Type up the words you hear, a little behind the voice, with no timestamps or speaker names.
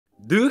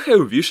Do you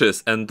have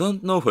wishes and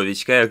don't know for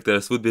which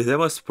characters would be the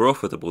most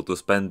profitable to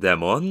spend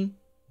them on?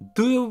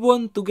 Do you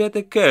want to get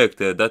a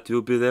character that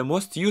will be the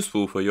most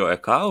useful for your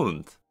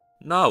account?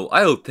 Now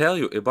I'll tell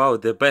you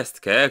about the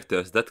best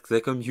characters that the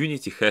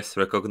community has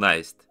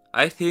recognized.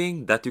 I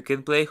think that you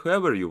can play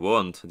whoever you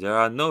want, there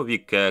are no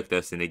weak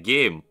characters in the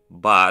game,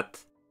 but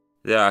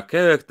there are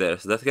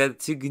characters that can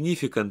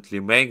significantly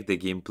make the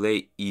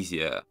gameplay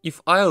easier. If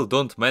I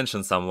don't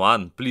mention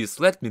someone, please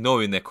let me know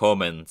in the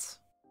comments.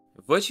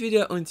 Watch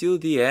video until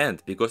the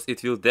end, because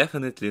it will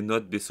definitely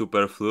not be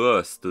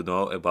superfluous to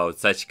know about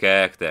such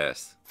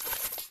characters.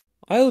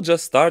 I'll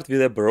just start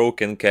with a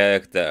broken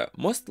character.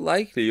 Most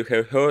likely you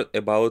have heard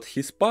about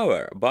his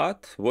power,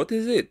 but what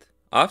is it?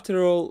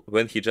 After all,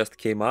 when he just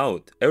came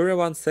out,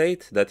 everyone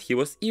said that he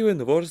was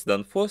even worse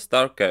than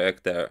 4-star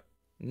character,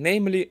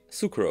 namely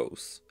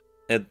Sucrose.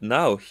 And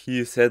now he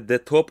is at the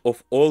top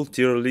of all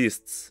tier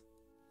lists.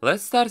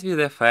 Let's start with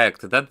the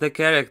fact that the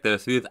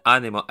characters with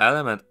animal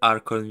element are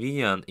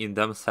convenient in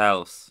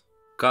themselves.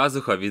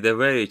 Kazuha with a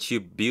very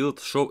cheap build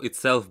show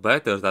itself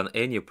better than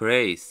any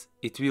praise.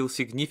 It will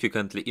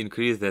significantly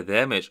increase the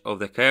damage of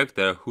the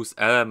character whose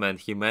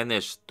element he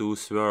managed to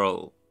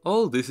swirl.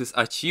 All this is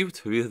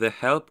achieved with the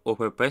help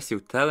of a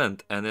passive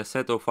talent and a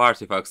set of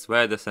artifacts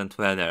Verdes and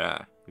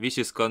Venera, which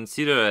is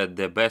considered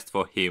the best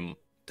for him.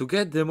 To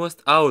get the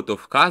most out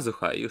of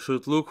Kazuha, you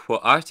should look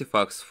for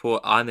artifacts for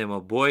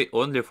Anemo Boy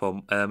only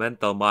for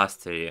elemental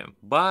mastery,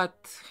 but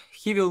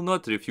he will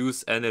not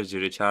refuse energy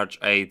recharge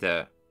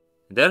either.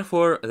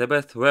 Therefore, the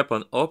best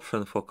weapon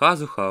option for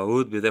Kazuha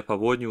would be the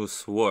Pavonius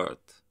Sword.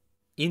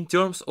 In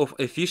terms of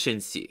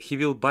efficiency, he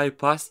will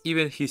bypass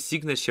even his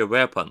signature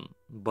weapon.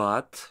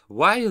 But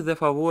why is the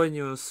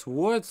Pavonius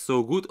Sword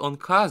so good on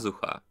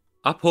Kazuha?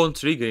 Upon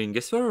triggering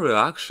a swirl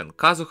reaction,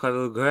 Kazuha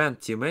will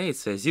grant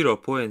teammates a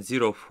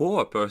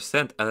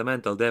 0.04%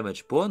 elemental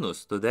damage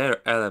bonus to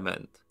their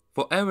element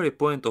for every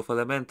point of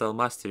elemental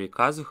mastery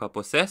Kazuha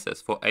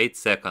possesses for 8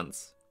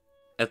 seconds.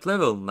 At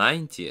level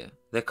 90,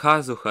 the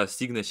Kazuha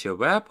signature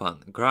weapon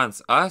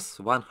grants us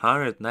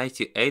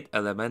 198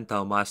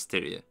 elemental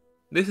mastery.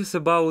 This is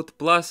about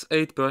plus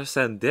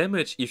 8%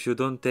 damage if you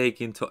don't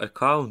take into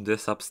account the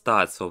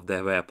substats of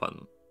the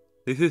weapon.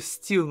 This is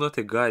still not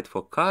a guide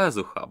for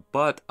Kazuha,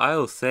 but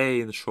I'll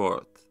say in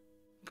short.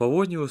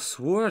 Pavonius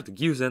Sword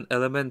gives an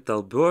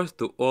elemental burst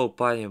to all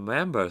party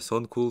members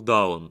on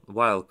cooldown,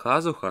 while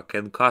Kazuha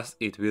can cast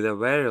it with a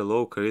very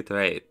low crit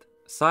rate.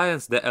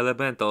 Since the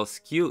elemental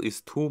skill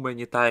is too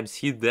many times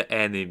hit the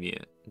enemy,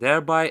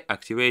 thereby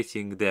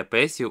activating the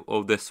passive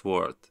of the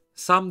sword.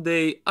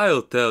 Someday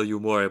I'll tell you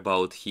more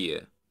about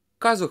here.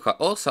 Kazuha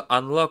also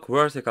unlock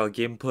vertical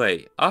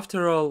gameplay.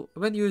 After all,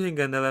 when using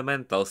an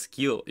elemental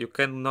skill, you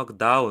can knock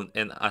down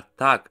an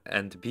attack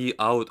and be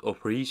out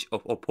of reach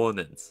of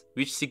opponents,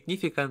 which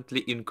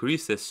significantly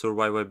increases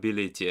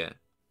survivability.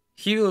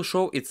 He will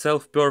show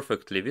itself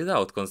perfectly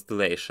without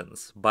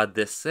constellations, but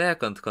the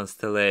second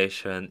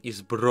constellation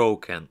is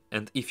broken,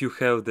 and if you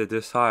have the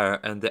desire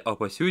and the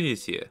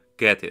opportunity,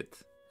 get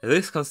it.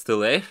 This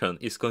constellation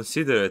is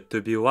considered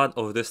to be one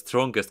of the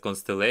strongest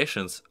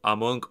constellations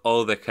among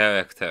all the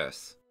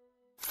characters.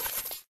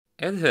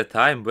 At the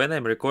time when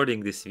I'm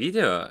recording this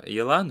video,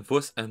 Yelan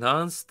was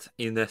announced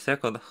in the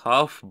second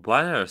half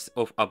banners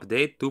of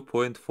update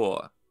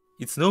 2.4.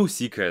 It's no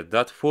secret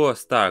that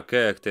 4-star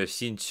character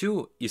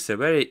Xinqiu is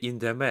very in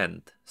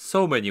demand.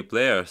 So many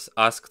players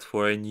asked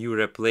for a new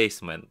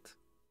replacement.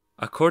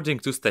 According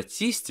to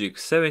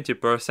statistics,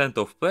 70%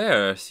 of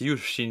players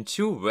use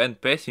Xinqiu when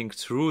passing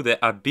through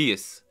the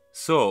abyss.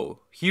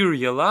 So, here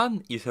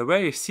Yelan is a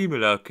very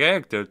similar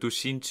character to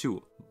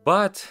Xinqiu,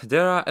 but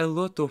there are a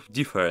lot of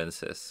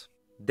differences.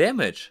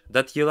 Damage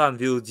that Yelan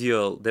will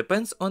deal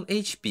depends on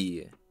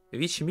HP,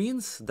 which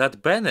means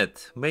that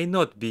Bennett may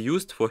not be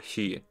used for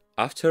she.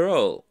 After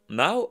all,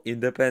 now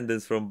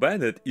independence from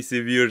Bennett is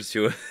a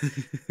virtue.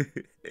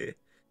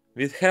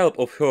 With help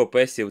of her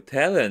passive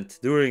talent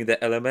during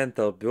the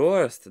elemental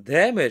burst,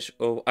 damage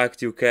of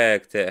active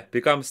character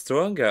becomes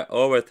stronger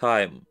over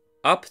time,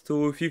 up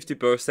to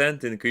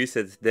 50%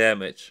 increased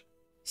damage.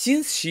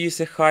 Since she is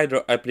a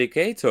Hydro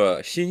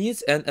applicator, she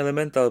needs an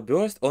elemental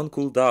burst on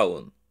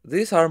cooldown.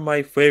 These are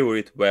my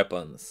favorite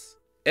weapons,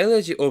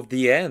 Elegy of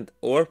the End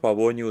or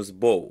Pavonius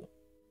Bow.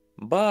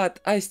 But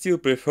I still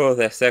prefer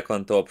the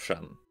second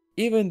option,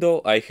 even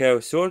though I have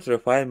 3rd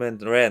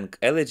refinement rank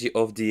Elegy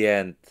of the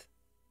End.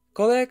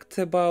 Collect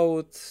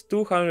about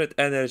 200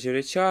 energy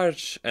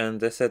recharge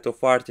and a set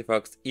of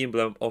artifacts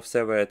Emblem of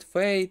Severed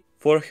Fate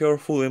for her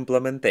full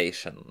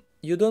implementation.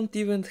 You don't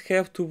even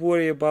have to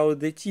worry about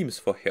the teams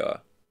for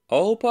her.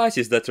 All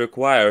passes that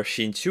require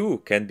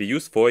Xinqiu can be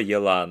used for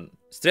Yelan.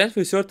 Strength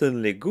is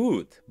certainly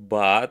good,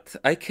 but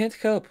I can't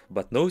help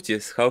but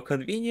notice how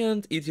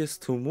convenient it is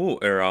to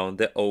move around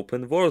the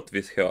open world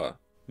with her.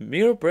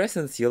 Mere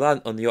presence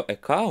Yelan on your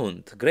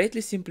account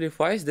greatly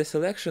simplifies the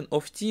selection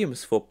of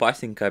teams for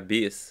passing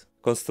Abyss.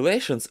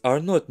 Constellations are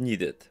not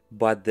needed,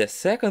 but the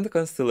second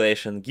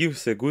constellation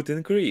gives a good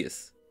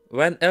increase.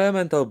 When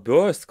Elemental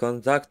Burst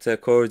conducts a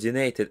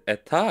coordinated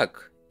attack,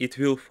 it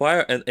will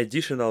fire an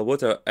additional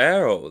water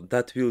arrow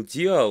that will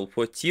deal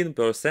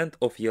 14%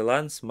 of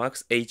Yelan's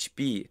max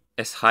HP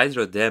as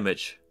hydro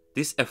damage.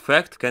 This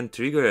effect can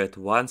trigger it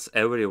once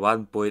every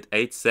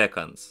 1.8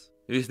 seconds.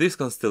 With this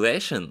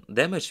constellation,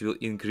 damage will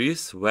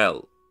increase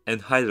well, and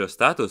hydro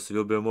status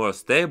will be more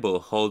stable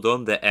hold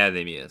on the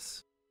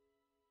enemies.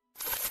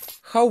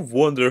 How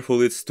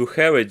wonderful it's to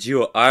have a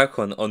Geo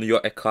Archon on your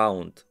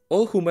account.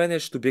 All who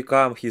manage to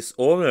become his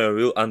owner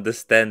will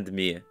understand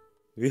me.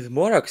 With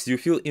Morax you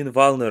feel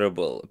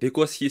invulnerable,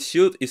 because his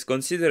shield is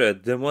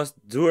considered the most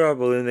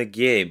durable in the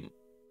game.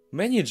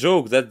 Many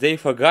joke that they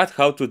forgot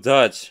how to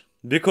dodge,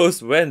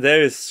 because when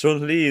there is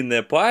Zhongli in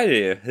a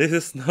party, this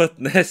is not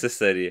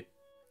necessary.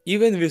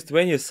 Even with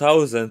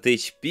 20,000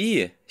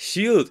 HP,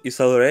 shield is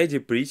already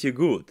pretty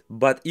good,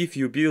 but if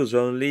you build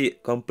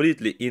Zhongli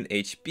completely in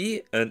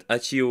HP and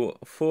achieve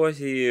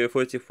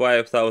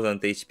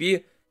 40-45,000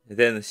 HP,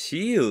 then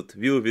shield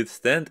will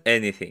withstand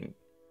anything.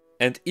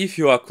 And if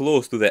you are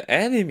close to the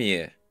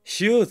enemy,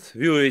 shield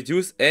will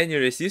reduce any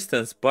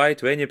resistance by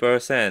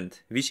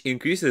 20%, which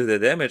increases the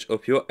damage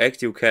of your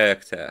active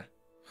character.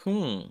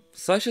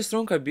 Such a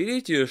strong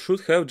ability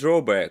should have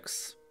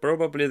drawbacks.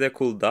 Probably the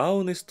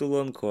cooldown is too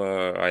long,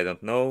 or I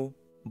don't know.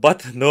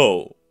 But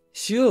no!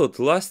 Shield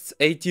lasts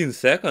 18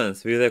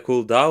 seconds with a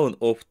cooldown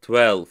of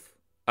 12,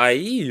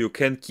 i.e. you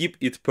can keep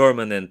it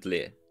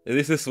permanently.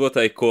 This is what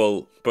I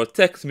call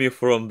protect me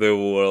from the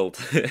world.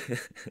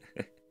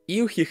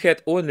 If he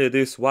had only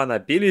this one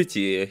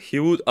ability, he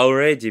would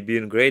already be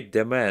in great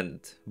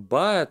demand.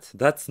 But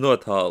that's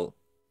not all.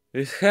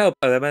 With help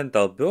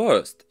Elemental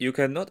Burst, you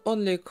can not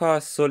only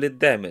cause solid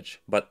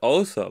damage, but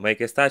also make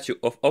a statue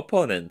of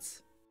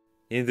opponents.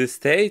 In this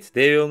state,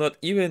 they will not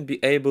even be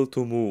able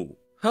to move.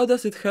 How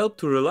does it help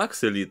to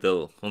relax a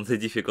little on the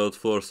difficult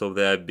floors of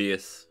the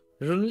Abyss?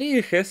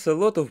 Zhongli has a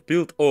lot of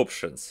build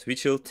options,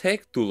 which will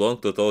take too long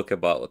to talk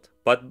about.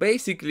 But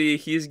basically,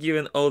 he is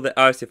given all the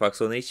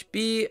artifacts on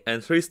HP,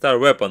 and 3-star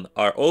weapon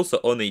are also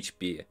on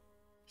HP.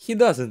 He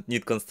doesn't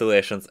need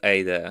constellations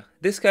either.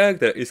 This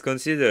character is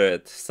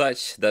considered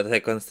such that the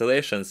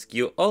constellations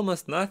give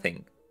almost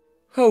nothing.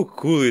 How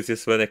cool it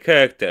is when a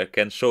character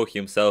can show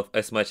himself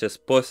as much as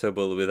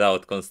possible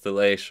without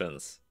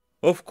constellations.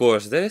 Of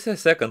course, there is a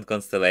second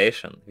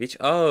constellation, which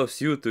allows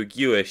you to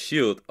give a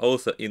shield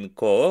also in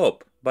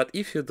co-op, but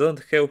if you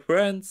don't have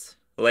friends,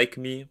 like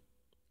me,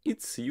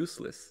 it's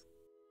useless.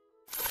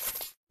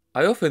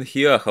 I often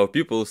hear how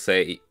people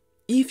say,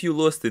 if you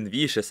lost in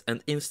Wishes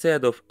and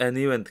instead of an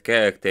event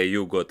character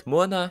you got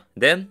Mona,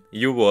 then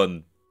you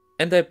won.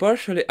 And I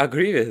partially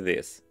agree with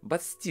this,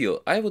 but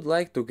still I would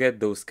like to get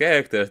those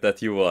characters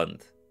that you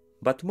want.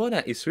 But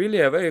Mona is really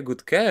a very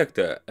good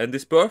character and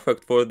is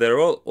perfect for the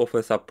role of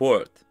a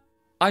support.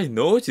 I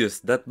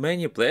noticed that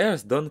many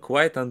players don't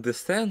quite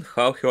understand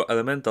how her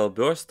elemental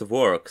burst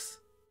works.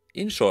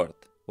 In short,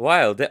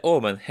 while the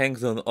Omen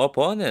hangs on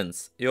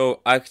opponents, your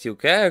active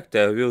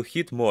character will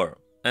hit more,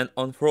 and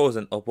on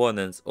frozen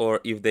opponents or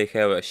if they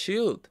have a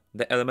shield,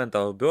 the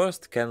elemental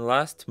burst can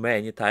last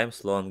many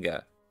times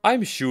longer.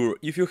 I'm sure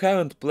if you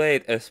haven't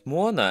played as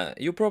Mona,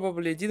 you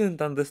probably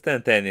didn't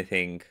understand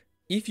anything.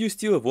 If you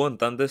still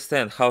won't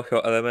understand how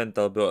her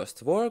elemental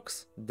burst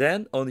works,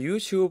 then on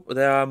YouTube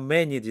there are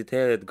many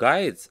detailed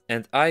guides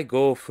and I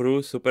go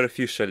through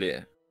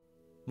superficially.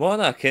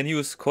 Mona can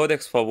use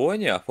Codex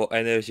Favonia for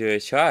energy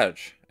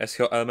recharge, as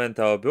her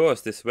elemental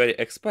burst is very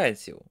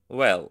expensive,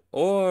 well,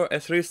 or a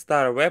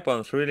 3-star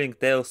weapon Thrilling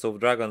Tales of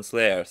Dragon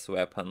Slayer's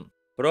weapon.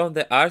 From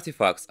the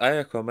artifacts I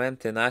recommend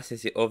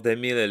Tenacity of the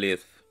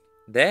Millilith.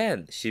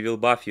 Then she will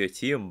buff your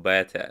team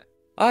better.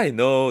 I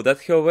know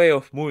that her way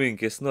of moving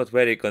is not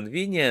very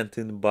convenient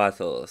in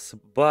battles,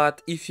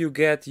 but if you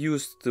get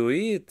used to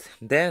it,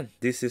 then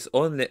this is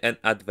only an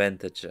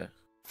advantage.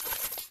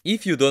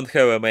 If you don't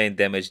have a main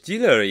damage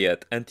dealer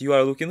yet and you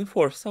are looking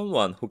for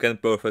someone who can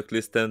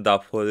perfectly stand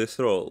up for this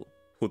role,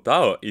 Hu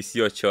Tao is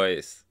your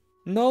choice.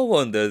 No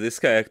wonder this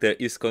character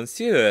is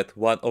considered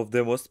one of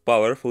the most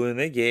powerful in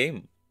the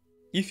game.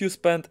 If you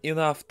spend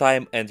enough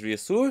time and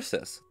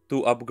resources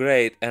to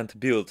upgrade and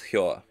build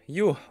her,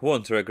 you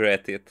won't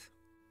regret it.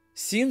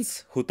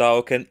 Since Hu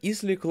Tao can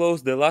easily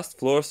close the last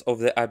floors of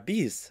the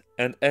Abyss,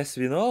 and as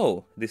we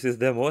know, this is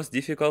the most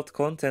difficult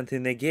content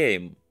in the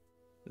game.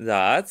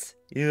 Thus,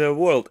 in a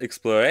world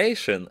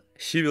exploration,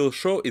 she will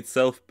show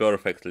itself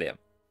perfectly.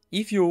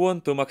 If you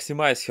want to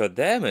maximize her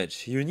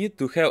damage, you need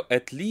to have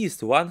at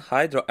least one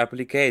Hydro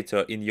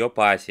applicator in your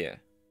party.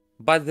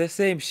 But the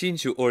same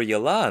Shinju or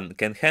Yelan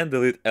can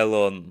handle it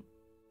alone.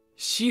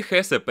 She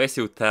has a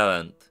passive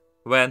talent.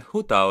 When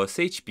Hu Tao's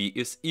HP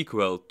is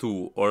equal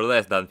to or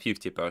less than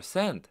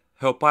 50%,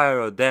 her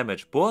pyro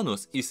damage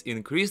bonus is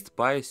increased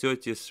by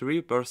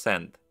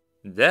 33%.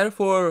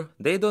 Therefore,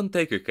 they don't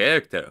take a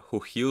character who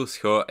heals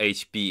her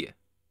HP,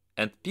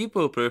 and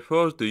people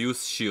prefer to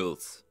use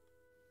shields.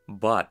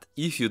 But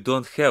if you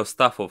don't have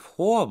Staff of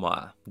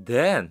Homa,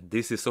 then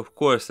this is of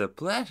course a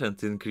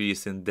pleasant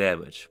increase in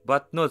damage,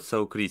 but not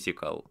so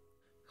critical.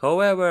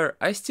 However,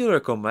 I still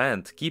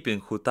recommend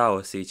keeping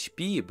Hutao's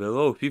HP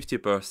below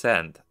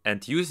 50%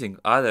 and using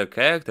other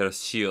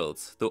characters'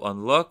 shields to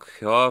unlock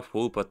her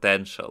full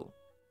potential.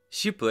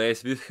 She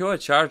plays with her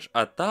charge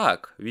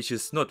attack, which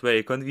is not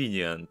very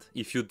convenient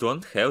if you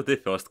don't have the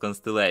first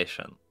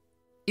constellation.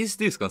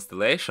 This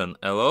constellation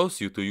allows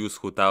you to use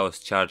Hutao's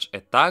charge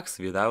attacks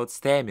without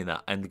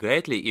stamina and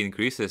greatly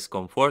increases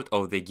comfort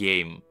of the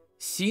game.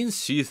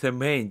 Since she is a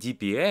main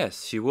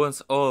DPS, she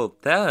wants all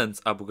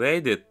talents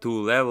upgraded to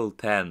level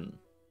 10.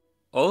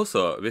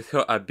 Also, with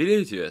her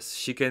abilities,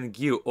 she can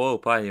give all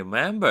party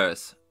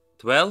members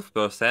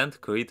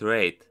 12% crit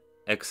rate,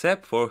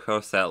 except for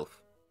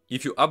herself.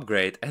 If you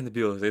upgrade and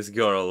build this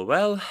girl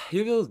well,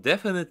 you will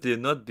definitely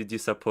not be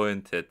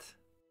disappointed.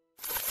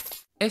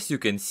 As you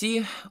can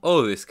see,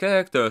 all these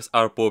characters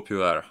are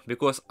popular,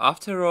 because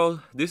after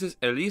all, this is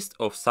a list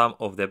of some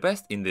of the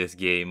best in this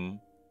game.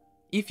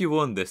 If you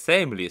want the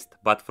same list,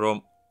 but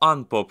from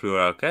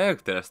unpopular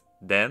characters,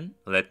 then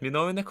let me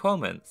know in the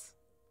comments.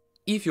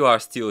 If you are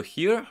still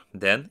here,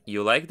 then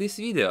you like this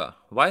video.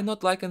 Why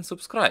not like and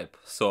subscribe,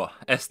 so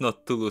as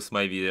not to lose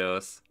my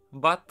videos?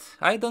 But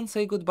I don't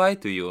say goodbye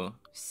to you.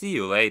 See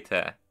you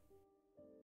later.